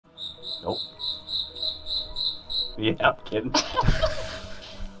Nope. Yeah, I'm kidding.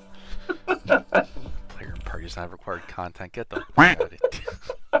 Player and parties not required content. Get the fuck out of it.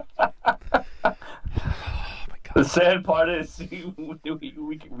 Oh my god. The sad part is,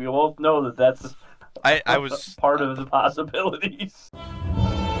 we all know that that's I was part of the possibilities.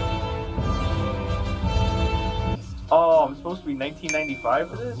 Oh, I'm supposed to be 1995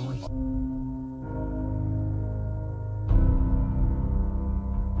 for this?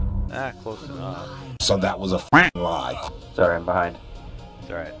 Close enough. So that was a lie. Sorry, I'm behind. It's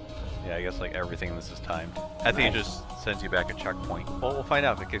alright. Yeah, I guess like everything in this is timed. I think it just sends you back a checkpoint. Well, we'll find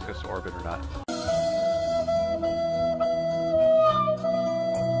out if it kicks us to orbit or not.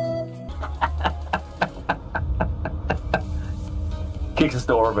 Kicks us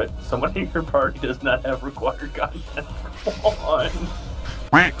to orbit. Someone in your party does not have required content. One.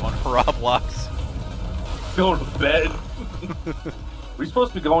 Going for Roblox. Going to bed. Are we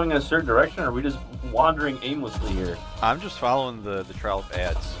supposed to be going in a certain direction, or are we just wandering aimlessly here? I'm just following the trail of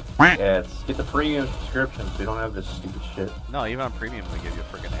ads. Ads. Get the premium subscription so you don't have this stupid shit. No, even on premium we give you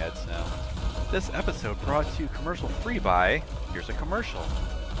freaking ads now. This episode brought to you commercial free by... Here's a commercial.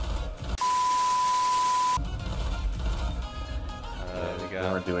 We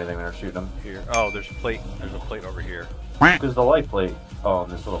don't do anything there, shoot them. Here. Oh, there's a plate. There's a plate over here. There's the light plate. Oh, in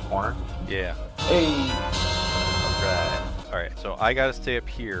this little corner? Yeah. Hey! Alright. Alright, so I gotta stay up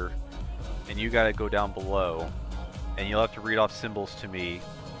here, and you gotta go down below, and you'll have to read off symbols to me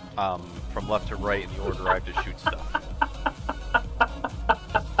from left to right in the order I have to shoot stuff.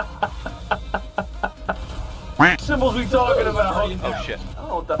 Symbols we talking about? Oh shit.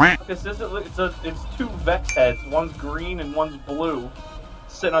 Oh, the fuck is this? It's two Vex heads. One's green and one's blue,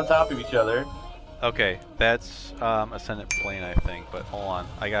 sitting on top of each other. Okay, that's Ascendant Plane, I think. But hold on,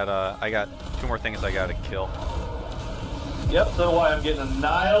 I got 2 more things I gotta kill. Yep. So why I'm getting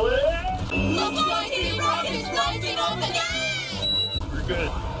annihilated? We're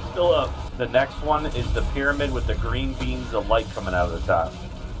good. Still up. The next one is the pyramid with the green beams of light coming out of the top.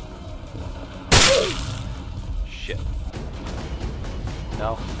 Shit.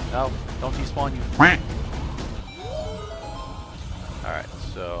 No, no, don't despawn you. Alright,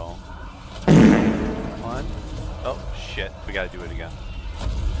 so... One. Oh, shit. We gotta do it again.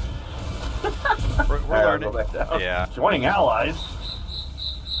 We're learning. Yeah. Joining allies?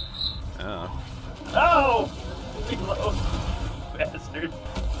 Oh. Oh! Reload. Bastard.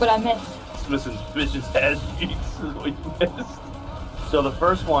 But I missed. Missing vicious ass beats is what you missed. So the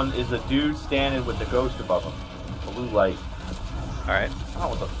first one is a dude standing with the ghost above him. Blue light. Alright. I don't know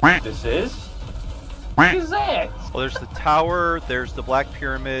what the f this is. What is that? Well, there's the tower, there's the black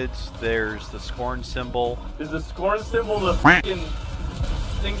pyramids, there's the scorn symbol. Is the scorn symbol the fucking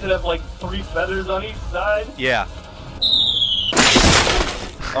things that have like 3 feathers on each side? Yeah.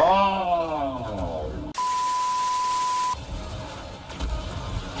 Oh.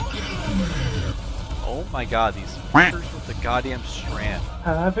 Oh my god, these fuckers with the goddamn strand.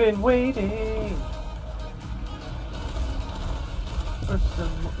 I've been waiting.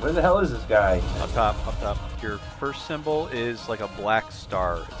 Where the hell is this guy? Up top, up top. Your first symbol is like a black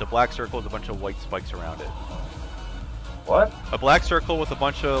star. It's a black circle with a bunch of white spikes around it. What? A black circle with a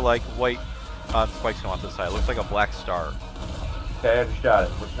bunch of like white spikes going off the side. It looks like a black star. Okay, I just shot it.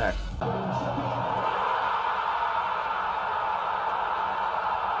 What's next?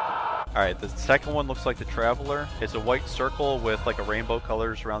 Alright, the second one looks like the Traveler. It's a white circle with like a rainbow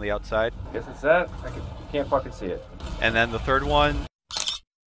colors around the outside. Guess it's that? You can't fucking see it. And then the third one...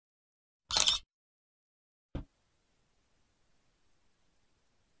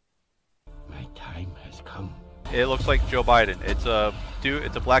 My time has come. It looks like Joe Biden. It's a dude.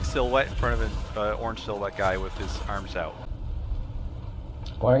 It's a black silhouette in front of an orange silhouette guy with his arms out.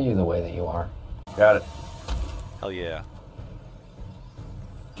 Why are you the way that you are? Got it. Hell yeah.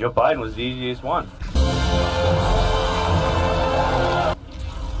 Joe Biden was the easiest one.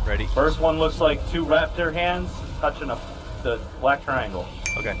 Ready? First one looks like 2 raptor hands touching the black triangle.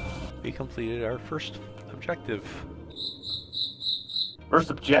 Okay. We completed our first objective. First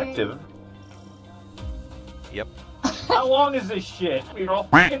objective? Yep. How long is this shit? We're all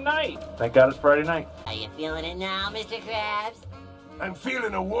fucking night. Thank God it's Friday night. Are you feeling it now, Mr. Krabs? I'm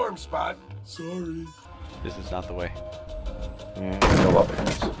feeling a warm spot. Sorry. This is not the way. Yeah, go up it.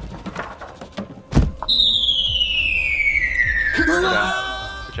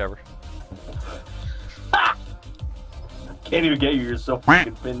 Down. Whichever. Can't even get you. You're so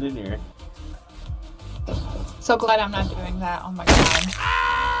fucking pinned in here. So glad I'm not doing that. Oh my god.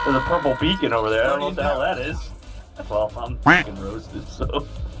 There's a purple beacon over there. I don't know what the hell that is. Well, I'm fucking roasted, so.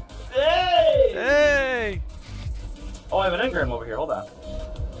 Hey! Hey! Oh, I have an engram over here. Hold on.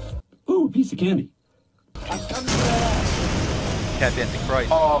 Ooh. piece of candy. Cat dancing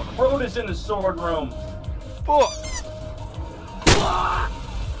Christ. Oh, Crota's in the sword room. Fuck!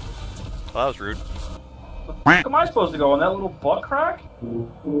 Well, that was rude. The fuck am I supposed to go on that little butt crack?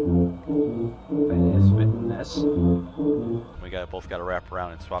 Fitness. We both got to wrap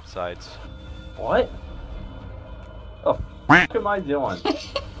around and swap sides. What? The fuck am I doing?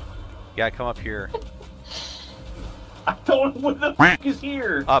 You gotta come up here. I don't know what the fuck is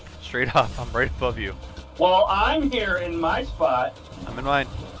here. Up, straight up. I'm right above you. Well, I'm here in my spot. I'm in mine.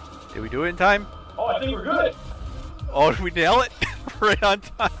 Did we do it in time? Oh, I think we're good. Oh, did we nail it? Right on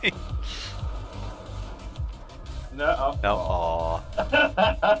time. No. No. Aw.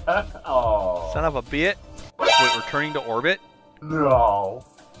 Oh. Son of a bit. Wait, we're turning to orbit? No.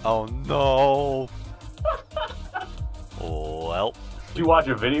 Oh no. Well. Did you watch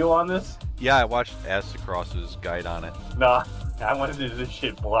a video on this? Yeah, I watched Cross's guide on it. Nah, I wanted to do this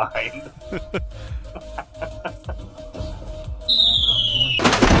shit blind.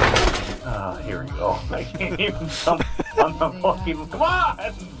 Here we go. I can't even jump on the fucking. Come on!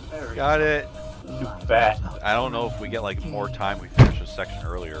 There we Got it. You fat. I don't know if we get like more time. We finish a section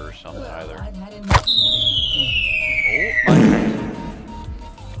earlier or something either. Oh my.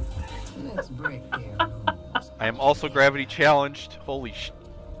 Let's break their rules. I am also gravity challenged. Holy sh.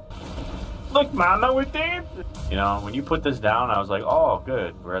 Look, Mama, we're dancing. You know, when you put this down, I was like, oh,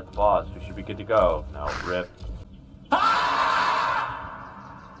 good. We're at the boss. We should be good to go. No, rip.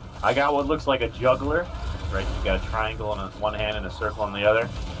 I got what looks like a juggler. Right, you got a triangle on one hand and a circle on the other.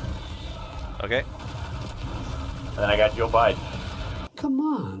 Okay. And then I got Joe Biden. Come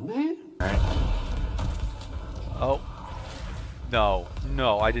on, man. Alright. Oh. No.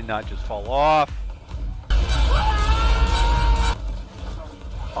 No, I did not just fall off.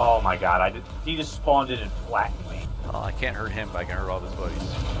 Oh my god, he just spawned in and flattened me. Oh, I can't hurt him, but I can hurt all his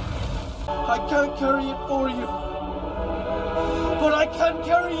buddies. I can't carry it for you. But I can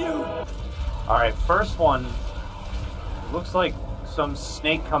carry you. Alright, first one looks like some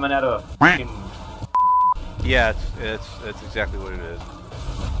snake coming out of a fucking. Yeah, it's exactly what it is.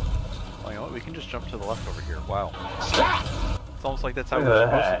 Oh, you know what? We can just jump to the left over here. Wow. It's almost like that's how we're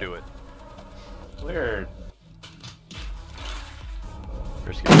supposed to do it. Weird.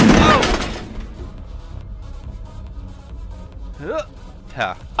 Risky. Oh!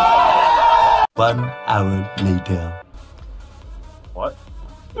 Ha. 1 hour later. What?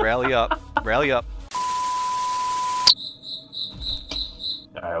 Rally up. Rally up.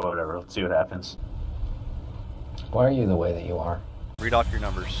 Alright, whatever. Let's see what happens. Why are you the way that you are? Read off your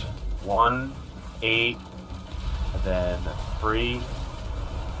numbers. 1, 8, and then 3,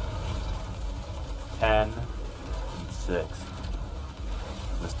 10, and 6.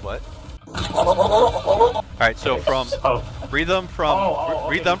 What? Alright, so from read them from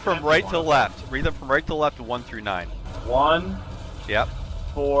read them from right to left. Read them from right to left 1 through 9. 1, Yep.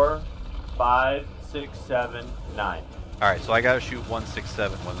 4, 5, 6, 7, 9. Alright, so I gotta shoot 1, 6,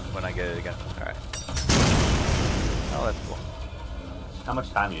 7 when I get it again. Alright. Oh, that's cool. How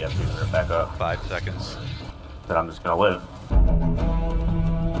much time do you have to get it back up? 5 seconds. That I'm just gonna live.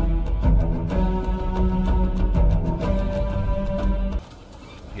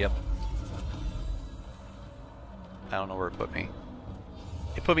 Yep. I don't know where it put me.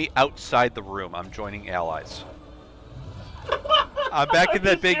 It put me outside the room. I'm joining allies. I'm back in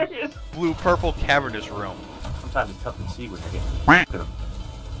that big blue-purple cavernous room. Sometimes it's tough to see when you're getting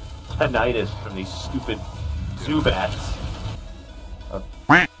tinnitus from these stupid Zubats.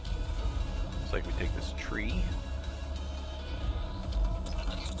 Looks like we take this tree.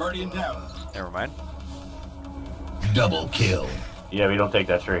 Guardian down. Never mind. Double kill. Yeah, we don't take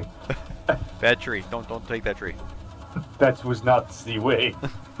that tree. Bad tree. Don't take that tree. That was not the way.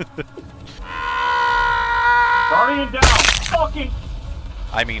 Guardian down! Fucking!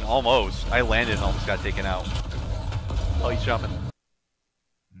 I mean, almost. I landed and almost got taken out. Oh, he's jumping.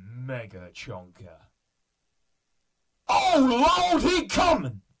 Mega chonker. Oh Lord, he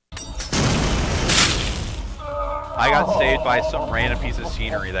coming! I got saved by some random piece of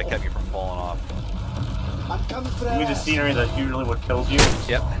scenery that kept me from falling off. I'm coming for You mean the scenery that's usually what kills you?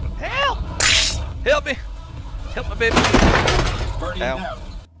 Yep. Help! Help me! Help my baby! Guardian down.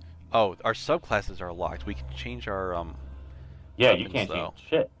 Oh, our subclasses are locked. We can change our Yeah, you weapons, can't though. change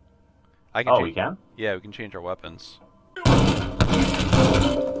shit. I can Oh, change, we can? Yeah, we can change our weapons.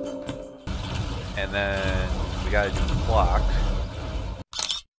 And then we gotta do the clock.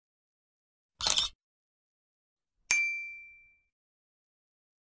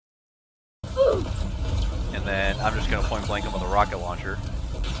 And then I'm just gonna point blank him with a rocket launcher.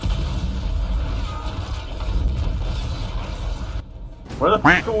 Where the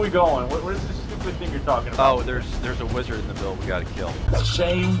fuck are we going? What is this stupid thing you're talking about? Oh, there's a wizard in the bill we gotta kill.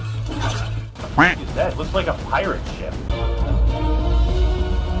 Shame. What is that? It looks like a pirate ship.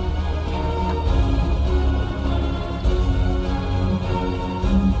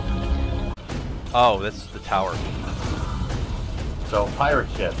 Oh, that's the tower. So,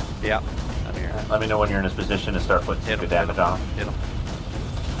 pirate ship. Yeah, I'm here. Let me know when you're in this position to start putting some good damage on them. Hit him.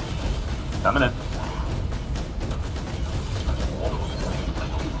 Coming in.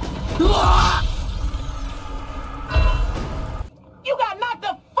 You got knocked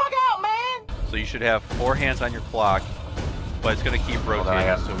the fuck out, man! So you should have 4 hands on your clock, but it's gonna keep Hold on, I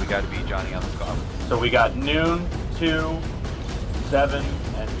rotating, got- so we gotta be Johnny on the spot. So we got noon, 2, 7,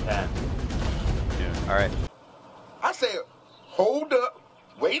 and 10. Alright. I said, hold up.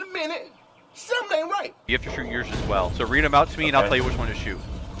 Wait a minute. Something ain't right. You have to shoot yours as well. So read them out to me and I'll Okay. tell you which one to shoot.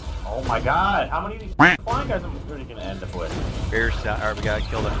 Oh my god, how many of these flying guys am I going to end up with? Bears down. Alright, we gotta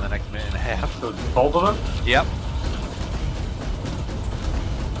kill them in the next minute and a half. So both of them? Yep.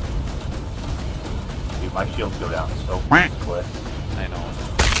 Dude, my shields go down so quick. I know.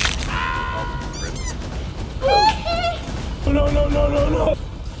 No, no, no, no, no.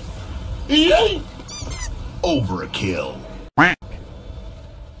 Yay! Overkill.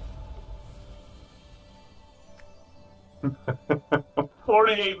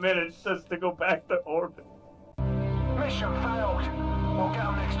 48 minutes just to go back to orbit. Mission failed.